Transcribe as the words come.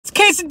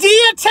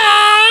Quesadilla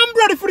time!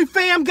 Rhody Foody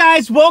fam,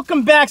 guys,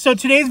 welcome back. So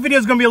today's video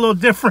is going to be a little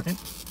different.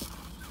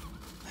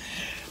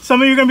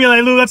 Some of you are going to be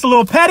like, Lou, that's a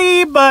little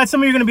petty, but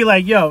some of you are going to be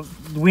like, yo,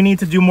 we need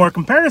to do more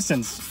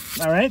comparisons.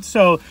 All right,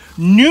 so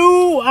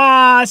new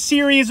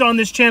series on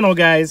this channel,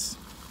 guys.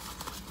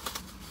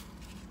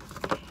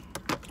 I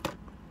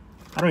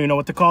don't even know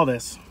what to call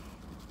this.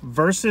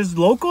 Versus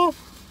local?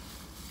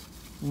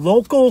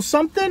 Local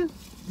something?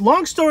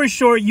 Long story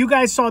short, you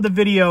guys saw the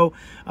video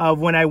of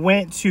when I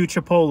went to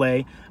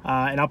Chipotle,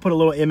 and I'll put a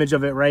little image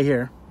of it right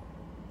here.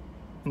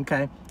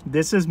 Okay,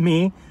 this is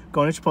me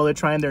going to Chipotle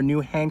trying their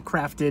new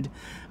handcrafted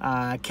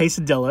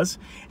quesadillas.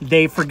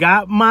 They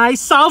forgot my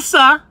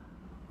salsa.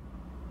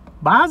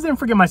 Baja didn't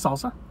forget my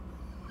salsa.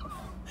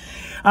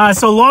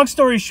 So long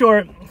story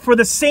short, for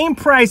the same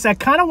price, I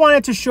kind of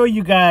wanted to show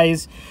you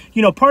guys,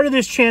 you know, part of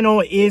this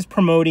channel is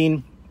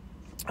promoting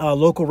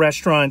local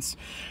restaurants,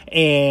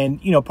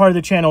 and you know, part of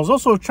the channel is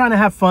also trying to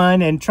have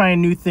fun and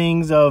trying new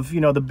things of, you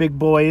know, the big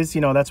boys.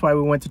 You know, that's why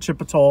we went to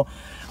Chipotle.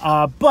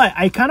 But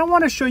I kind of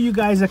want to show you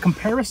guys a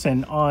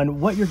comparison on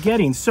what you're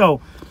getting.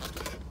 So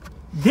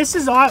this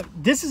is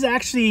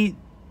actually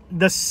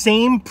the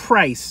same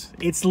price.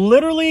 It's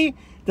literally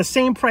the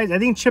same price. I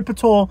think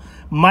Chipotle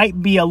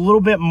might be a little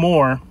bit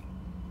more,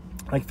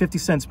 like 50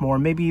 cents more,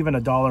 maybe even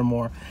 $1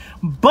 more.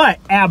 But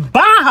at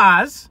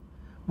Baja's,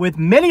 with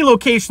many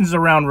locations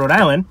around Rhode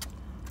Island,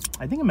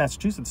 I think in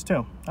Massachusetts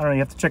too. I don't know, you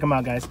have to check them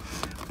out, guys.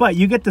 But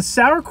you get the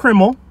sour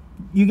cream,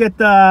 you get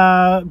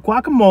the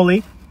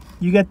guacamole,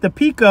 you get the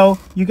pico,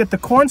 you get the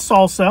corn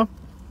salsa,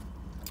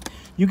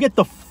 you get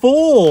the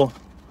full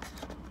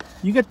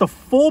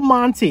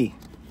Monty.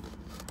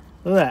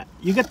 Look at that.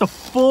 You get the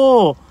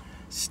full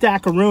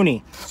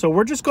stackaroonie. So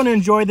we're just going to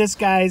enjoy this,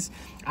 guys.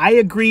 I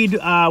agreed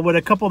with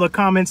a couple of the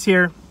comments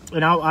here,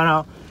 and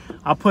I'll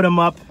put them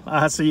up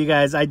so you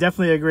guys, I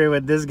definitely agree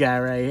with this guy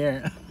right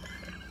here.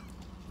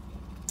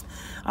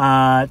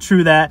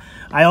 True that.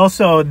 I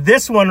also,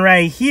 this one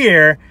right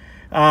here,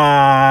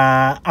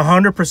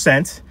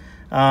 100%.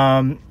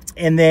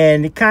 And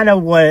then kind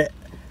of what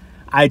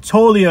I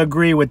totally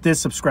agree with this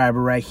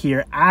subscriber right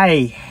here.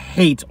 I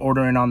hate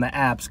ordering on the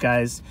apps,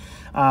 guys.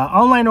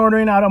 Online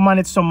ordering, I don't mind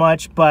it so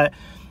much, but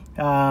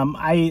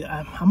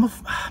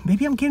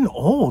maybe I'm getting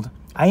old.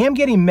 I am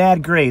getting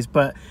mad grays,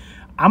 but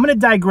I'm going to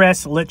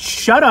digress. Let's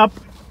shut up.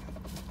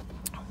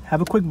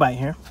 Have a quick bite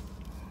here.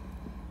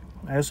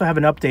 I also have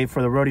an update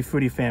for the Rhody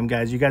Foody fam,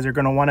 guys. You guys are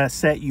going to want to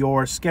set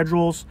your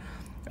schedules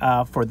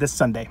for this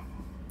Sunday.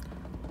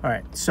 All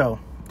right, so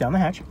down the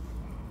hatch.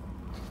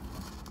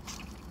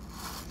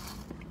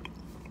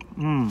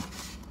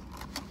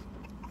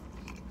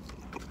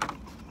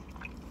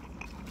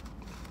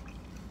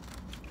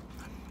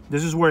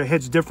 This is where it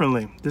hits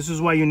differently. This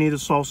is why you need a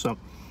salsa.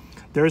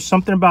 There is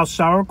something about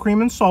sour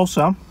cream and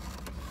salsa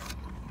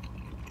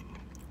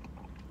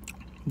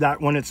that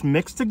when it's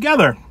mixed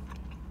together,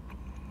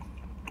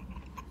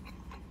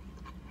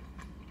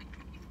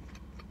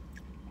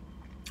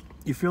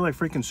 you feel like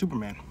freaking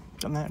Superman.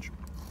 Down the hatch.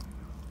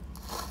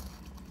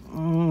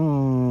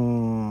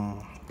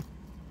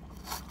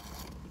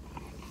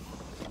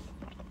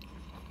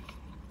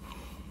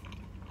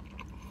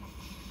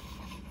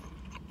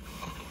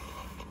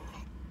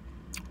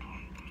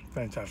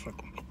 Fantastic.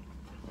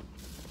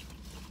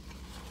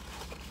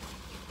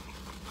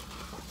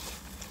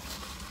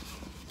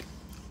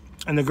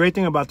 And the great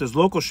thing about this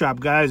local shop,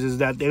 guys, is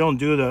that they don't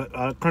do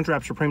the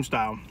Crunchwrap Supreme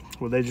style,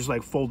 where they just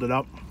like fold it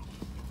up.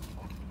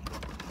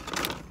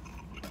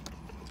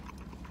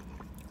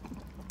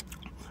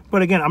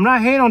 But again, I'm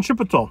not hating on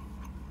Chipotle.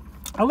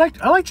 I like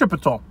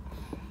Chipotle.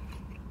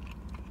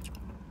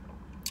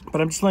 But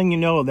I'm just letting you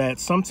know that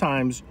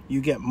sometimes you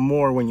get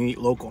more when you eat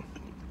local.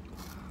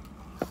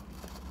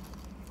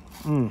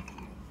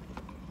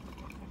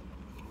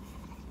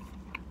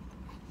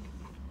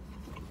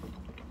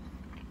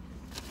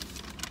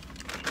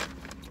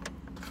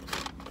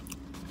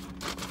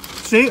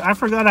 See, I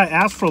forgot I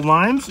asked for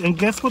limes, and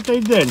guess what they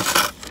did?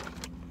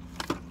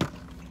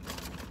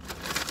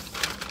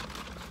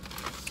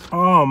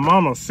 Oh,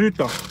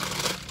 mamacita.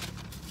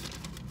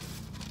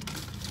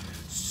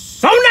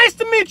 So nice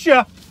to meet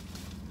you.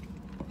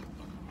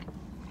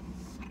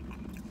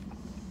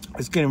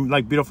 It's getting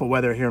like beautiful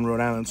weather here in Rhode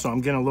Island, so I'm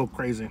getting a little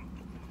crazy.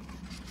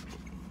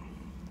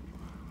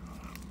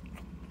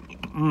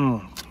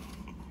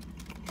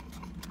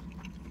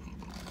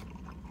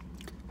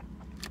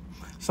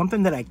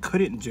 Something that I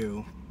couldn't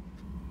do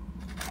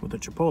with the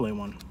Chipotle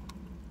one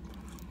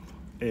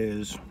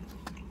is,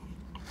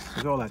 look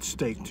at all that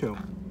steak too.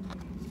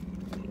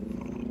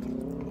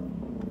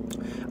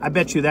 I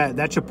bet you that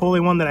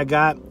Chipotle one that I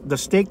got, the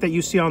steak that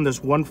you see on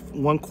this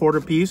one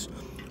quarter piece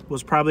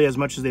was probably as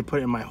much as they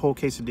put in my whole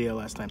quesadilla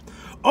last time.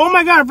 Oh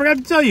my God, I forgot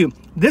to tell you,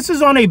 this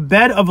is on a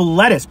bed of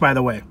lettuce, by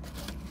the way.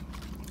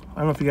 I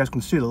don't know if you guys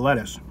can see the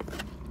lettuce.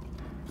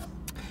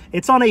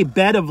 It's on a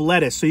bed of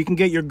lettuce, so you can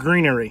get your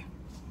greenery.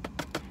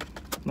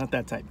 Not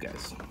that type,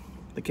 guys.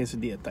 The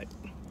quesadilla type.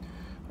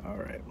 All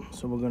right,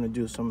 so we're gonna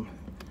do some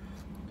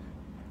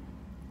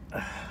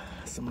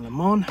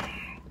lemon.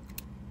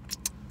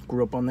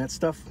 Grew up on that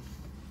stuff.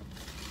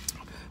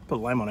 Put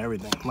lime on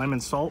everything. Lime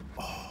and salt.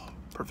 Oh,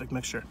 perfect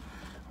mixture.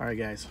 All right,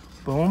 guys.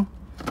 Boom.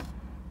 A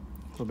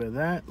little bit of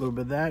that, a little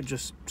bit of that.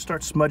 Just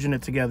start smudging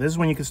it together. This is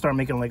when you can start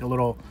making like a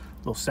little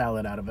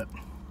salad out of it.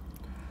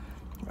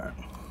 All right.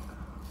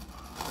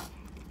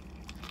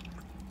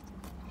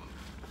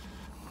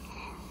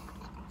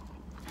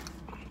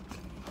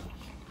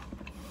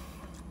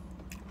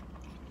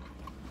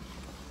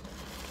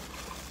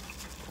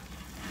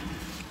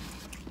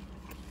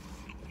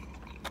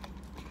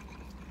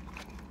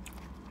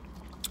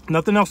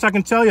 Nothing else I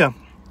can tell you.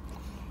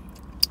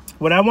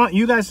 What I want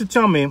you guys to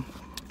tell me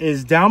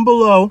is down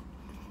below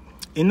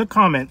in the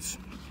comments,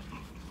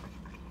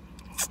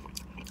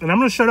 and I'm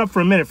going to shut up for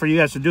a minute for you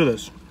guys to do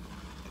this.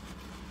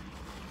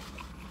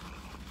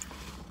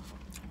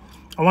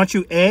 I want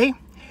you, A,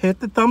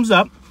 hit the thumbs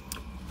up.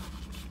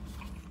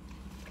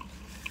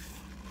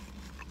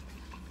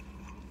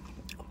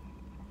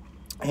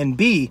 And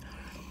B,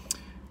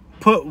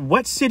 put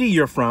what city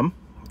you're from,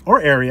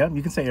 or area.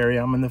 You can say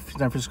area. I'm in the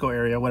San Francisco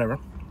area, whatever.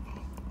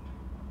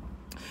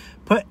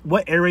 Put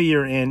what area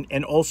you're in,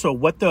 and also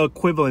what the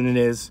equivalent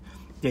is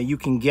that you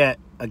can get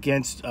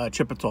against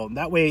Chipotle.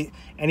 That way,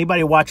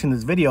 anybody watching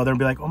this video, they'll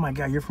be like, oh my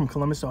God, you're from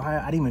Columbus, Ohio.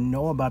 I didn't even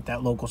know about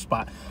that local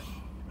spot.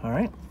 All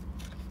right.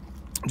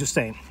 Just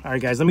saying. All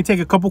right, guys, let me take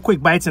a couple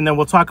quick bites, and then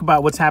we'll talk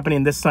about what's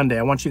happening this Sunday.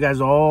 I want you guys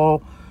to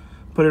all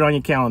put it on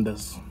your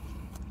calendars.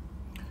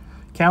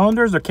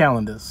 Calendars or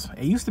calendars?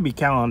 It used to be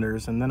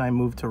calendars, and then I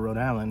moved to Rhode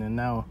Island, and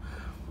now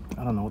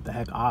I don't know what the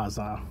heck Oz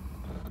are.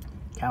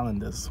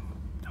 Calendars.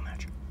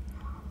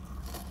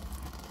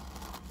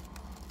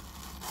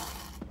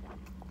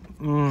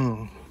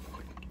 I'm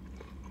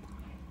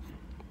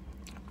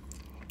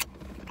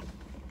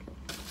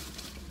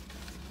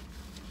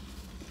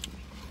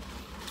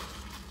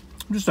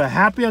just as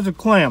happy as a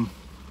clam.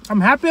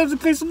 I'm happy as a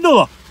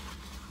quesadilla.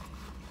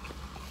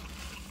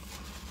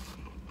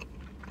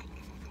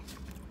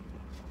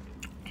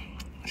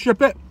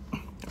 Ship it,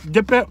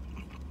 dip it,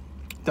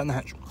 down the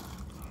hatch.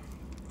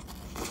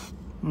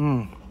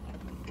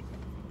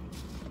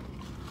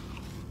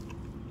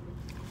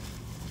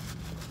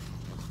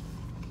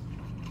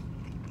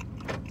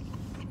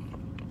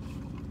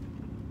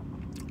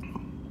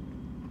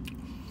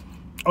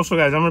 Also,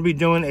 guys, I'm going to be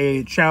doing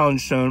a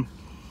challenge soon.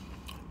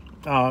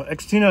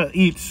 Xtina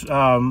Eats.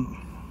 I'm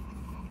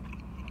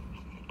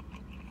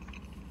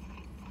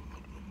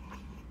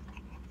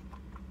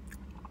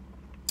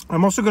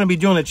also going to be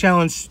doing a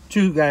challenge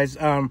too, guys.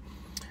 I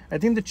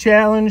think the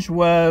challenge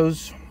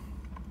was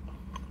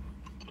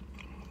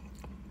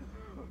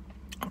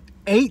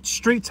 8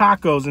 street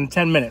tacos in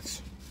 10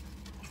 minutes.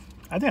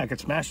 I think I could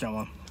smash that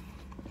one.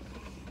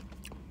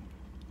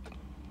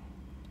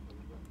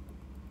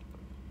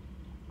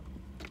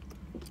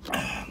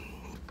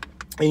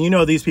 And you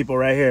know these people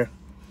right here.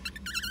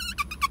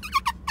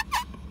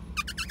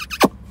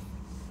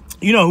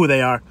 You know who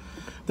they are.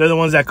 They're the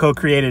ones that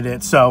co-created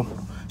it. So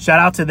shout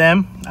out to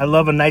them. I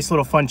love a nice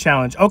little fun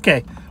challenge.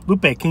 Okay,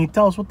 Lupe, can you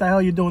tell us what the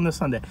hell you're doing this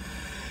Sunday?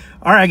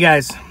 All right,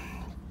 guys.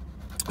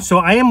 So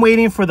I am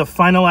waiting for the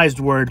finalized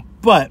word,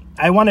 but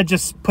I want to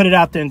just put it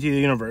out there into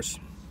the universe.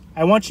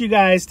 I want you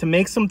guys to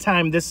make some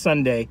time this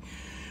Sunday.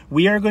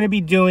 We are going to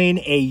be doing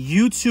a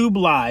YouTube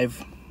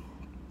live,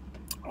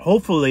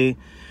 hopefully,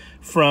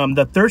 from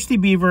the Thirsty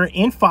Beaver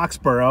in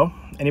Foxborough.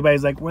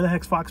 Anybody's like, where the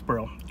heck's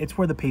Foxborough? It's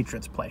where the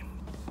Patriots play.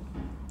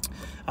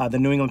 The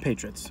New England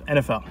Patriots,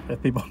 NFL,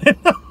 if people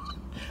didn't know.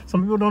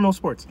 Some people don't know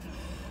sports.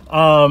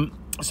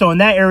 So in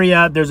that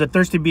area, there's a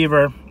Thirsty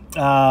Beaver.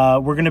 We're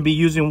going to be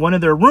using one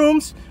of their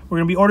rooms. We're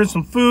going to be ordering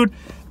some food.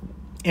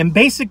 And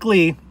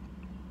basically,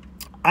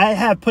 I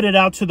have put it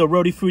out to the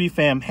Rhody Foody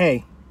fam.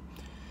 Hey,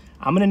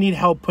 I'm going to need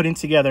help putting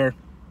together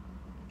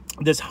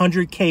this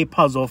 100K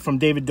puzzle from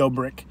David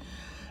Dobrik.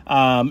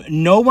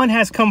 No one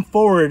has come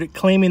forward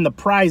claiming the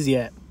prize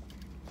yet.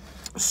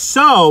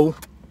 So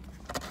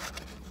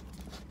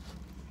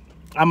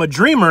I'm a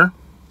dreamer,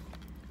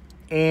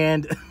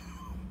 and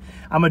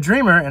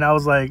I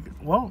was like,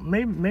 well,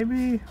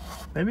 maybe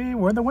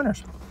we're the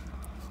winners.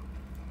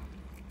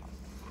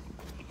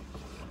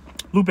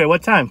 Lupe,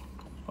 what time?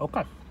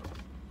 Okay.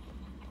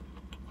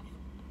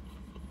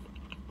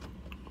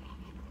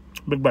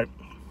 Big bite.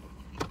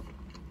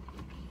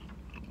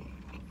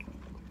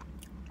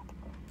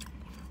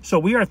 So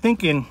we are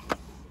thinking,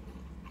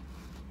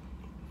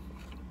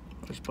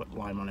 just put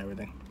lime on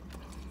everything.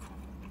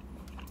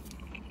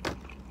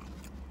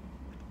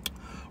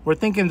 We're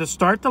thinking to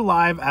start the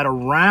live at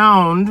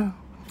around,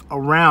 I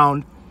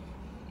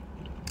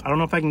don't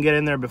know if I can get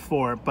in there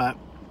before, but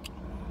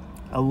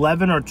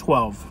 11 or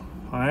 12.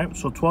 All right,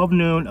 so 12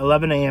 noon,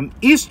 11 a.m.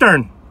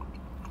 Eastern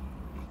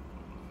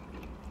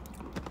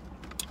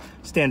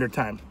Standard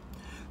Time.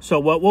 So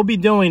what we'll be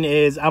doing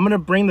is I'm going to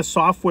bring the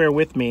software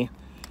with me.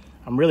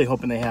 I'm really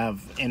hoping they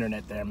have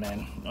internet there,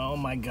 man. Oh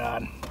my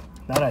God.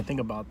 Now that I think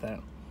about that,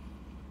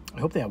 I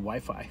hope they have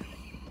Wi-Fi.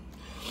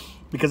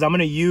 Because I'm going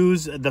to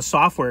use the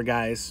software,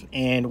 guys.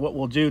 And what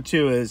we'll do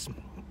too is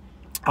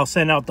I'll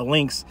send out the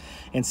links,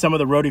 and some of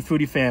the Rhody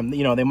Foody fam,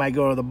 you know, they might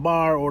go to the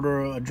bar,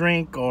 order a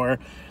drink, or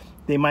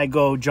they might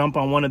go jump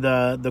on one of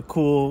the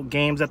cool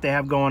games that they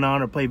have going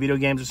on, or play video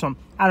games or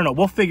something. I don't know.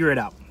 We'll figure it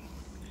out.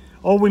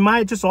 Or we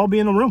might just all be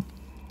in the room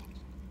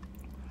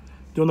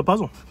doing the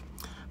puzzle.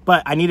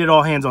 But I need it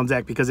all hands on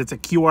deck because it's a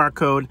QR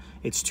code.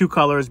 It's 2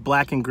 colors,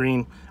 black and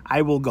green.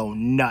 I will go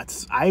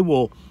nuts. I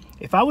will,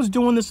 if I was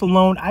doing this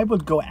alone, I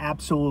would go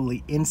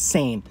absolutely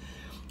insane.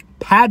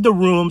 Pad the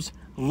rooms,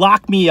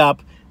 lock me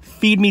up,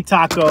 feed me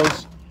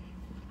tacos.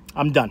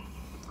 I'm done.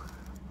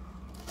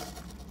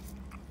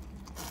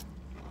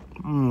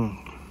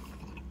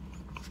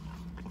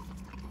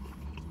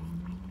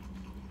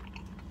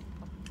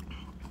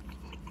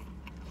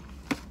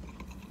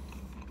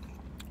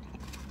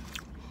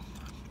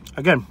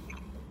 Again,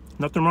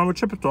 nothing wrong with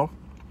Chipotle.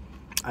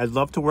 I'd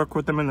love to work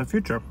with them in the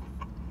future.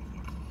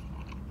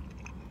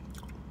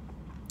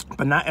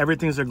 But not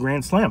everything's a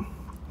grand slam.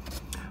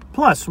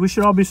 Plus, we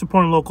should all be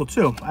supporting local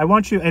too. I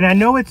want you, and I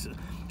know it's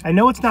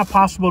not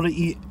possible to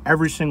eat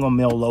every single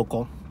meal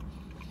local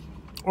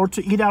or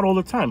to eat out all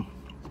the time.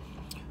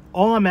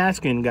 All I'm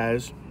asking,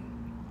 guys,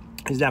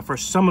 is that for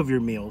some of your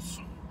meals,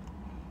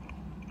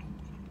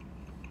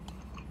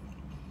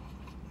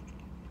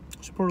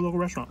 support a local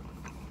restaurant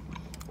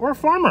or a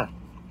farmer.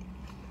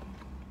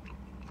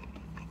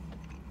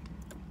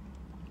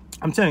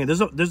 I'm telling you,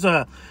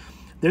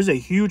 there's a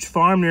huge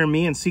farm near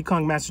me in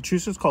Seekonk,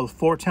 Massachusetts called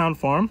Four Town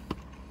Farm.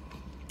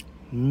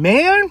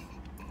 Man,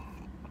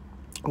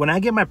 when I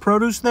get my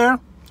produce there,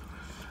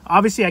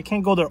 obviously I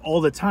can't go there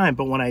all the time,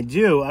 but when I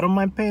do, I don't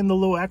mind paying the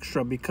little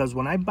extra because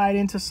when I bite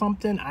into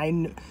something,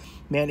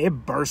 man, it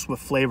bursts with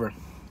flavor.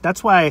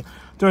 That's why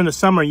during the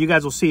summer, you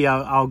guys will see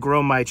I'll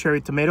grow my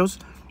cherry tomatoes.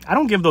 I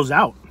don't give those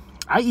out.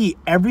 I eat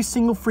every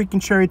single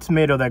freaking cherry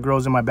tomato that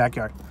grows in my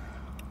backyard.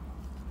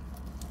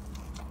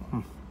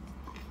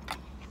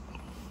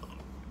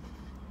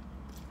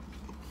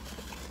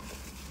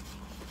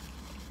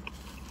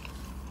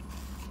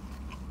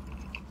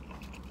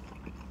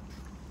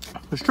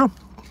 It's true.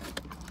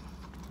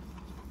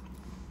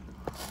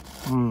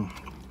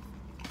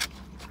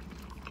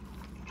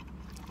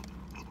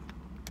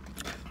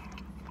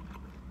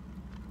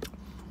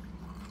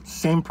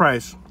 Same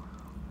price.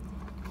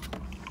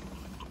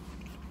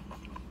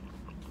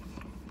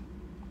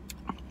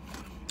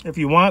 If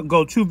you want,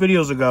 go 2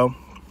 videos ago.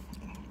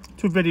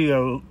 2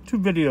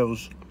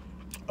 videos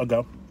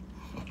ago.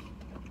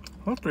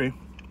 Or 3.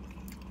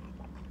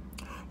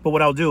 But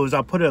what I'll do is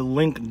I'll put a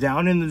link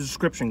down in the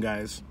description,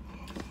 guys.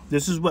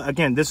 This is what,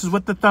 again, this is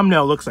what the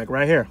thumbnail looks like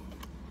right here.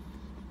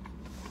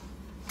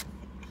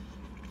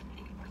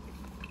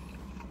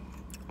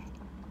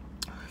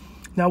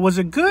 Now, was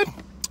it good?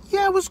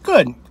 Yeah, it was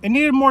good. It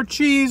needed more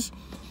cheese.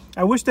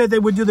 I wish that they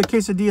would do the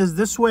quesadillas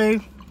this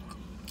way.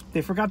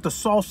 They forgot the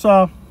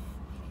salsa.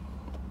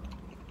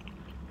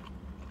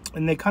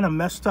 And they kind of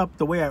messed up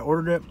the way I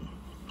ordered it.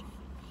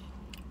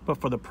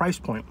 But for the price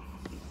point.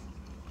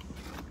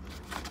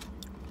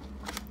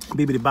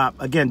 Bibbidi bop.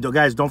 Again,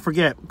 guys, don't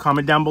forget,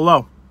 comment down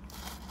below.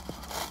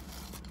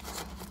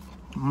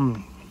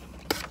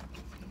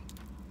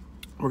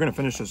 We're going to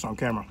finish this on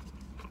camera.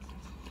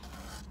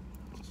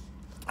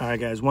 All right,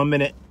 guys, 1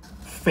 minute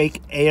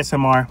fake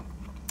ASMR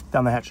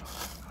down the hatch.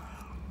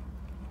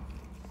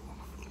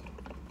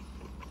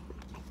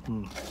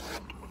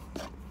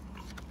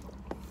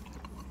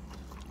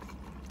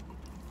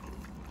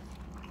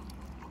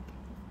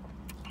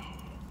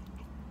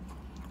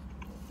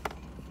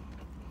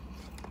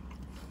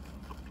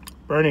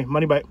 Bernie,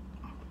 money bite.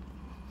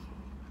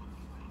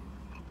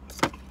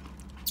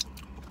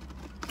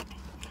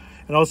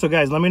 And also,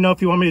 guys, let me know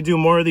if you want me to do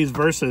more of these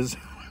verses.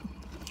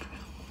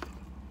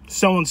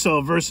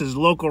 So-and-so versus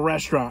local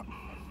restaurant.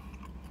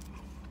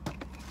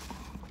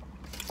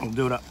 I'll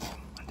do it up.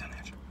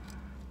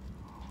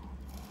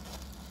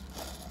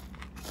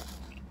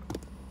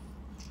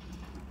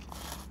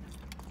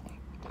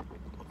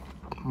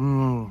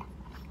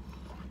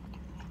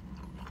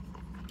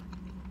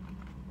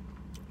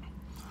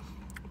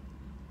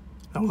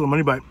 That was a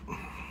money bite.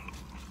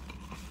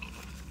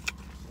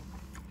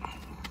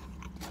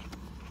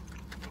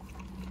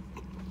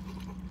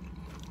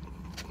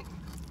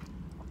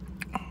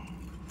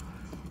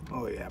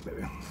 Oh yeah,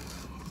 baby.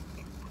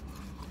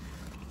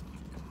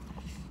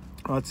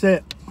 Well, that's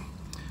it.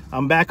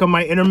 I'm back on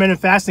my intermittent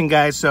fasting,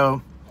 guys.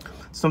 So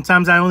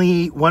sometimes I only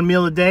eat 1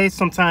 meal a day.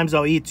 Sometimes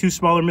I'll eat 2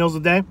 smaller meals a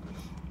day.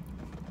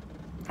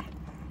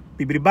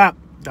 Bibbidi bop,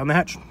 down the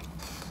hatch.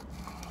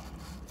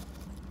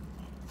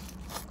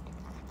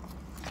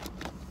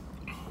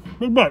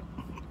 Big bite.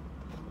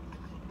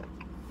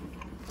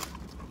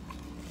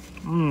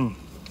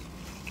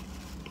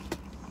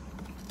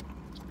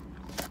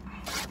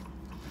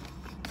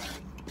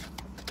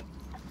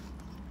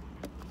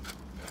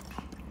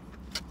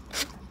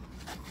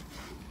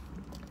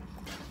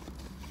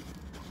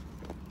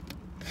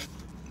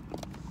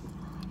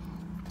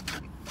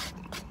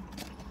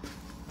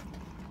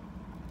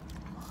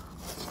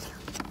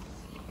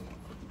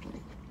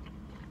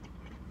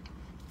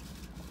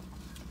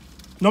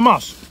 No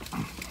más.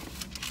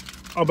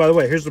 Oh, by the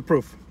way, here's the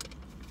proof.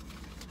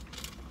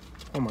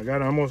 Oh my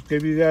God, I almost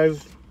gave you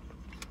guys,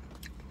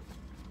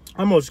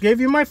 I almost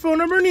gave you my phone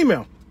number and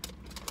email.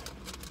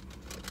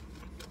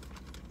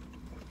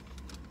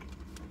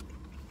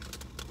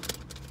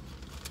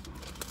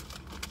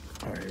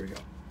 All right, here we go.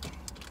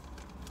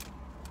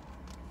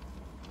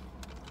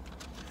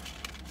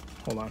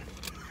 Hold on.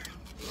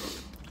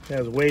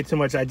 There's way too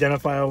much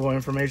identifiable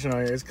information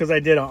on here. It's because I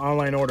did an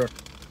online order.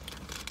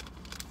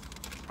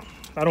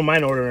 I don't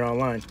mind ordering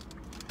online.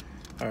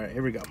 All right,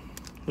 here we go.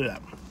 Look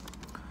at that.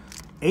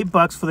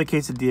 $8 for the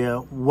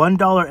quesadilla,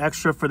 $1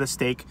 extra for the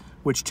steak,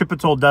 which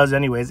Chipotle does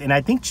anyways. And I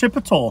think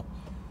Chipotle,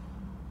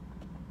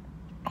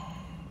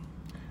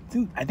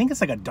 I think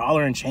it's like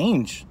 $1 and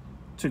change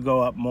to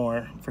go up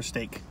more for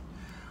steak.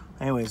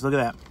 Anyways, look at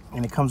that.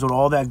 And it comes with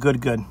all that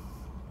good.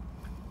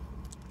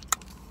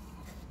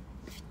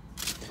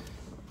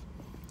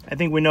 I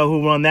think we know who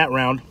won that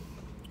round.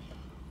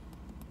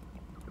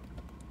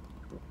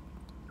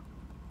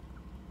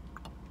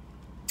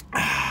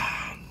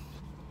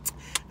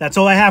 That's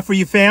all I have for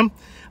you, fam.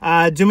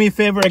 Do me a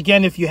favor,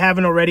 again, if you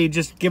haven't already,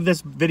 just give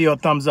this video a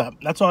thumbs up.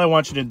 That's all I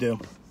want you to do.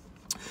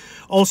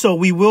 Also,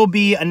 we will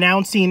be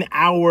announcing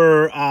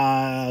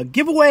our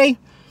giveaway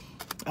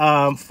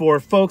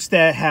for folks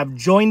that have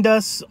joined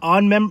us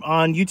on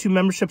YouTube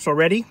memberships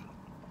already.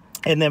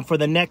 And then for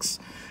the next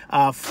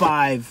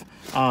 5,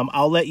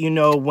 I'll let you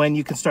know when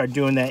you can start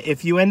doing that.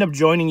 If you end up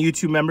joining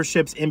YouTube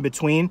memberships in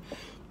between,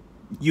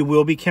 you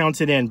will be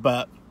counted in.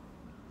 But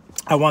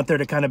I want there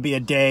to kind of be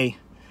a day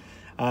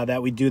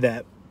that we do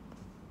that.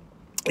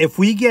 If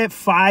we get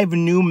 5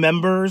 new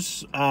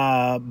members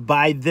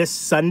by this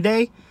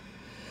Sunday,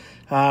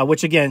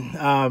 which again,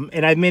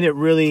 and I've made it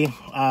really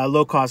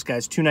low cost,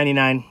 guys,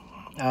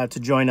 $2.99 to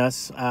join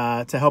us,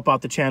 to help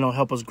out the channel,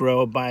 help us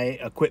grow, buy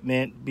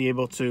equipment, be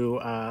able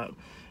to,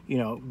 you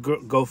know,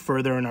 go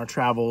further in our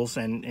travels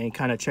and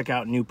kind of check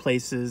out new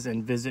places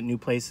and visit new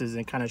places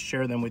and kind of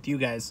share them with you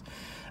guys.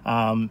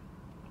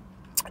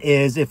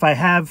 Is if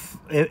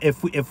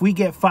we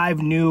get 5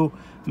 new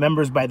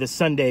members by this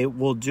Sunday,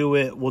 we'll do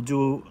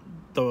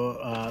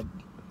the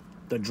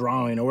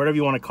drawing or whatever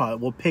you want to call it.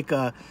 We'll pick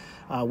a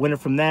winner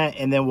from that,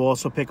 and then we'll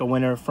also pick a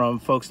winner from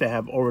folks that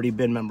have already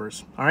been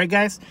members. All right,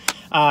 guys.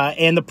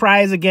 And the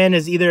prize again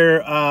is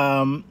either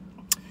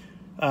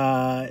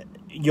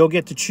you'll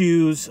get to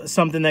choose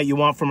something that you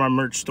want from our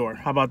merch store.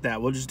 How about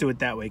that? We'll just do it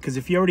that way, because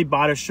if you already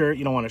bought a shirt,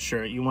 you don't want a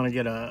shirt. You want to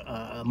get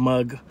a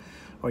mug,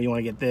 or you want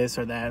to get this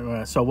or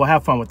that. So we'll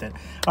have fun with it.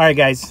 All right,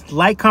 guys.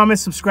 Like, comment,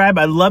 subscribe.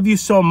 I love you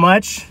so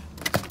much.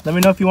 Let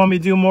me know if you want me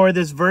to do more of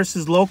this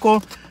versus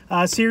local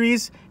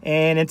series.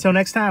 And until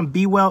next time,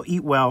 be well,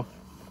 eat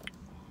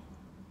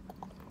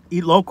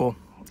local,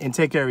 and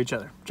take care of each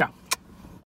other. Ciao.